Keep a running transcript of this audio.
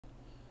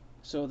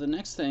So the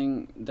next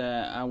thing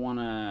that I want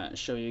to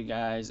show you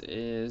guys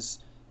is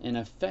an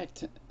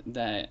effect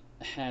that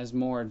has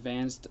more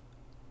advanced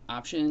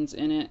options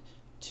in it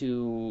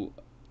to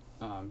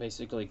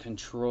basically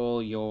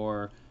control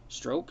your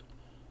stroke.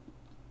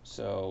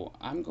 So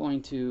I'm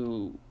going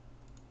to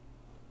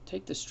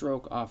take the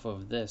stroke off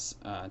of this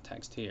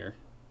text here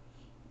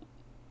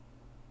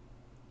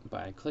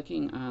by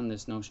clicking on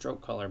this no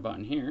stroke color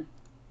button here.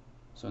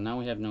 So now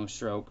we have no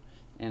stroke,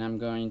 and I'm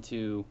going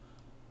to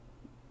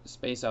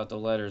space out the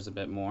letters a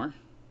bit more.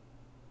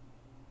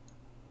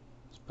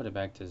 Let's put it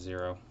back to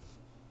 0.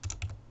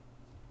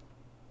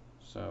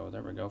 So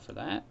there we go for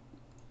that.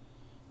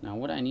 Now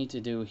what I need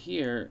to do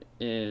here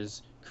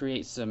is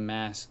create some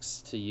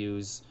masks to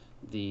use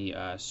the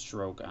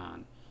stroke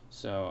on.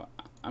 So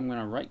I'm going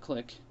to right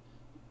click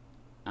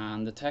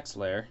on the text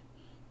layer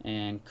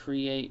and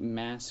create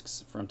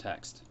masks from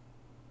text.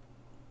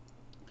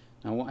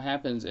 Now what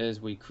happens is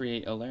we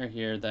create a layer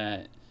here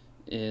that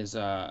is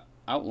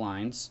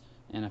outlines,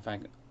 and if I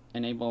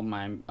enable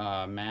my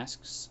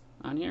masks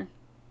on here,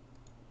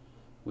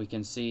 we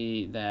can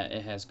see that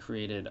it has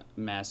created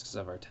masks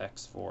of our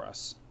text for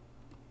us.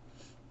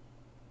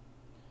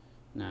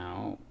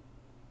 Now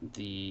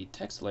the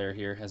text layer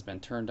here has been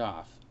turned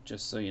off,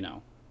 just so you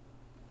know.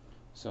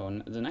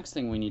 So the next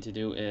thing we need to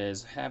do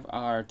is have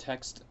our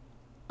text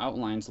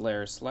outlines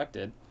layer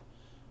selected,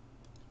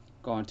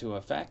 go into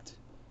effect,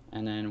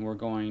 and then we're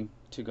going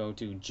to go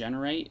to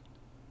generate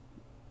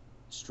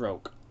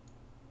stroke,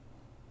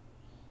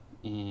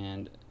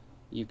 and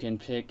you can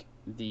pick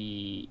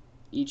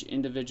each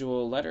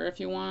individual letter if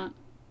you want,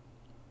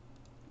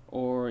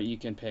 or you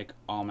can pick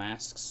all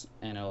masks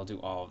and it'll do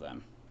all of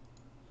them.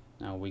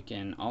 Now we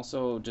can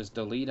also just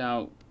delete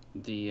out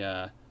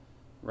the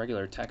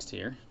regular text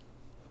here.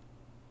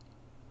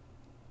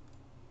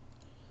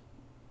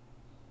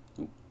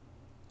 Oop,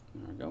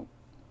 there we go.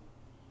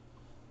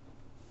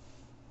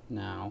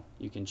 Now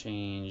you can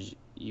change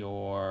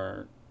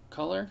your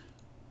color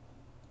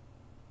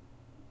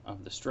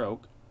of the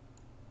stroke.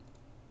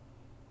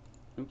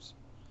 Oops.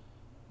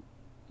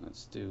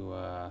 Let's do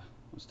a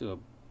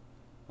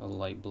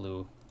light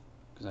blue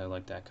because I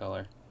like that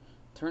color.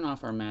 Turn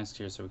off our mask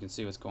here so we can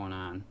see what's going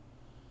on.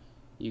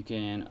 You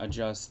can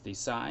adjust the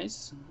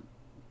size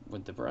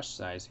with the brush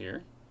size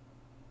here.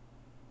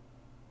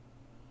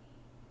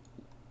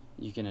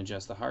 You can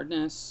adjust the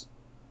hardness.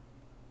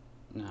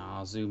 Now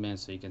I'll zoom in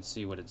so you can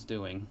see what it's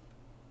doing.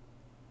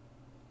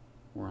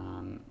 We're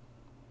on,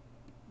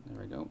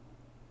 there we go.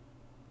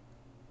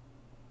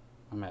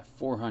 I'm at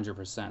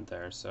 400%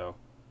 there, so,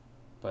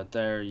 but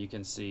there you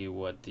can see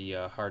what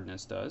the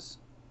hardness does.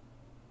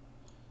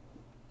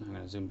 I'm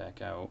going to zoom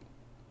back out.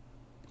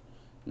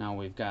 Now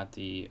we've got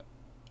the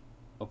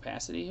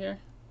opacity here.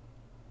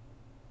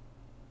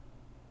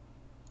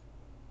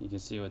 You can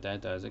see what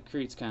that does. It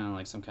creates kind of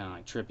like some kind of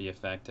like trippy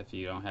effect if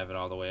you don't have it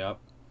all the way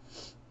up.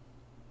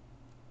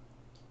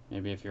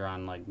 Maybe if you're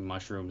on like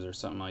mushrooms or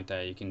something like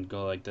that, you can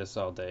go like this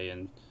all day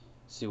and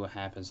see what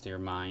happens to your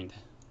mind.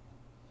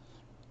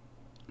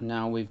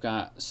 Now we've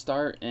got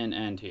start and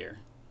end here.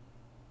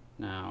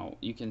 Now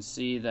you can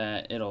see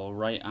that it'll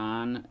write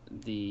on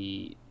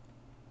the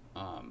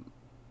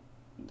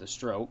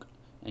stroke,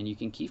 and you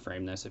can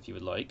keyframe this if you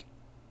would like.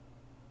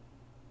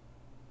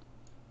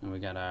 And we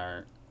got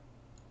our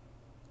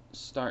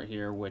start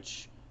here,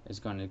 which is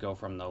going to go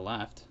from the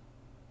left.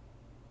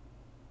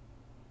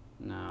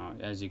 Now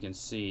as you can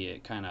see,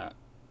 it kind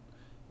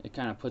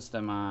of puts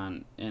them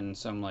on in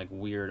some like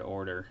weird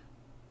order,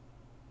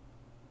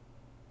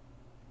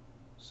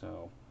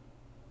 so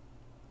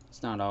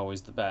it's not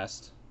always the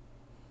best.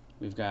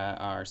 We've got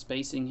our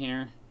spacing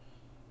here,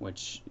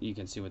 which you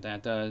can see what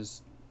that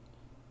does.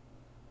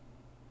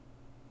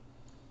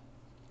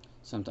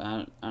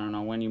 Sometimes I don't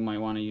know when you might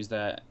want to use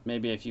that.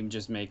 Maybe if you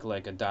just make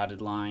like a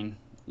dotted line,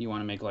 you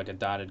want to make like a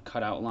dotted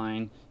cutout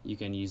line, you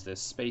can use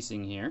this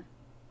spacing here.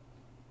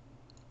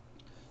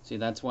 See,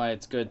 that's why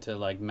it's good to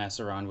like mess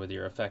around with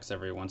your effects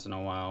every once in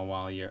a while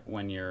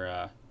when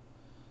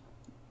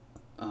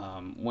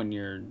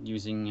you're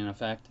using an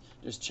effect.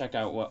 Just check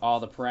out what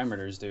all the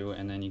parameters do,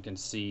 and then you can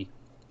see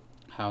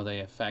how they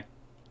affect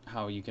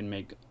how you can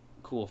make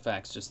cool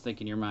effects. Just think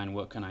in your mind,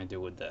 what can I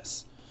do with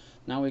this?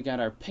 Now we got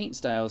our paint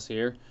styles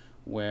here,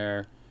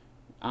 where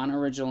on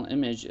original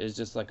image is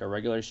just like a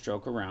regular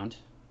stroke around.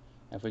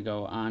 If we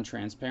go on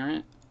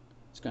transparent,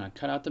 it's going to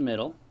cut out the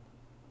middle.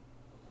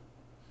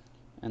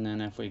 And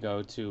then if we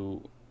go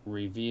to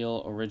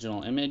reveal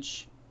original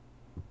image,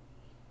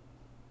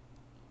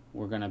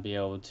 we're going to be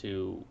able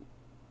to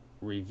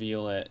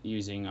reveal it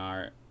using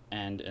our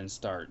end and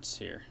starts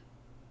here.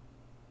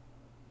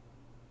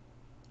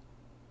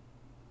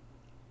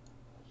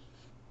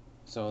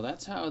 So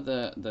that's how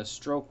the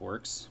stroke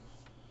works.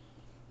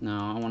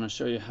 Now I want to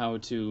show you how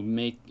to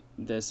make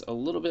this a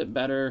little bit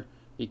better,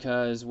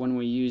 because when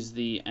we use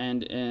the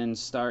end and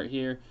start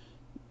here,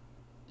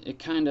 it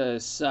kind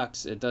of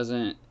sucks. It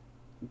doesn't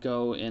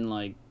go in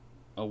like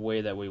a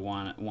way that we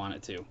want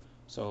it to.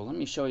 So let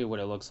me show you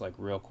what it looks like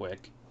real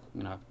quick.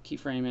 I'm gonna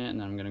keyframe it, and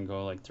then I'm gonna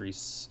go like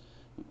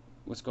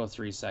let's go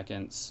 3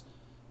 seconds,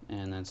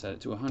 and then set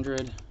it to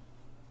 100.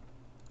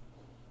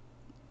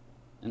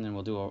 And then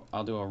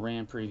I'll do a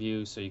RAM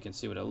preview so you can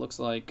see what it looks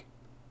like.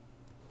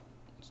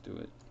 Let's do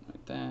it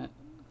like that.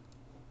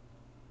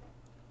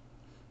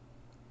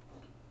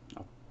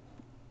 Oh.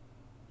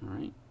 All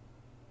right.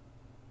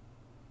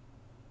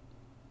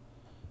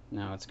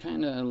 Now it's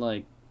kind of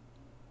like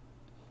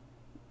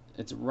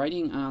it's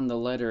writing on the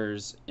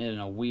letters in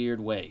a weird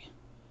way.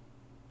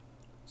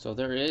 So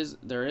there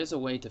is a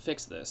way to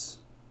fix this.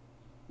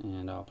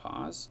 And I'll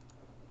pause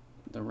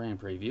the RAM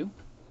preview.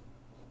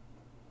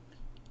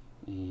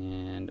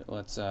 And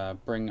let's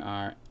bring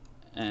our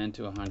N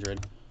to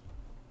 100.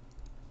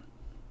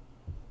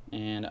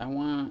 And I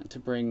want to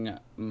bring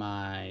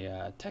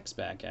my text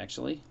back,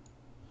 actually.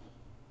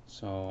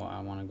 So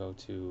I want to go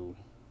to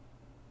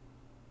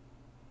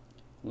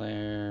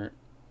layer.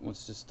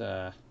 Let's just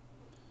yeah,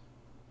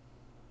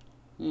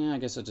 I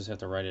guess I'll just have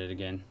to write it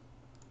again.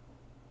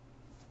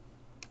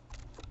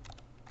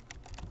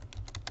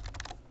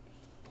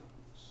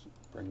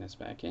 Bring this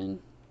back in.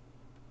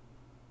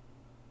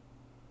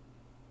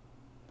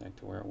 Back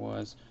to where it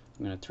was.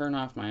 I'm going to turn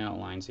off my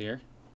outlines here.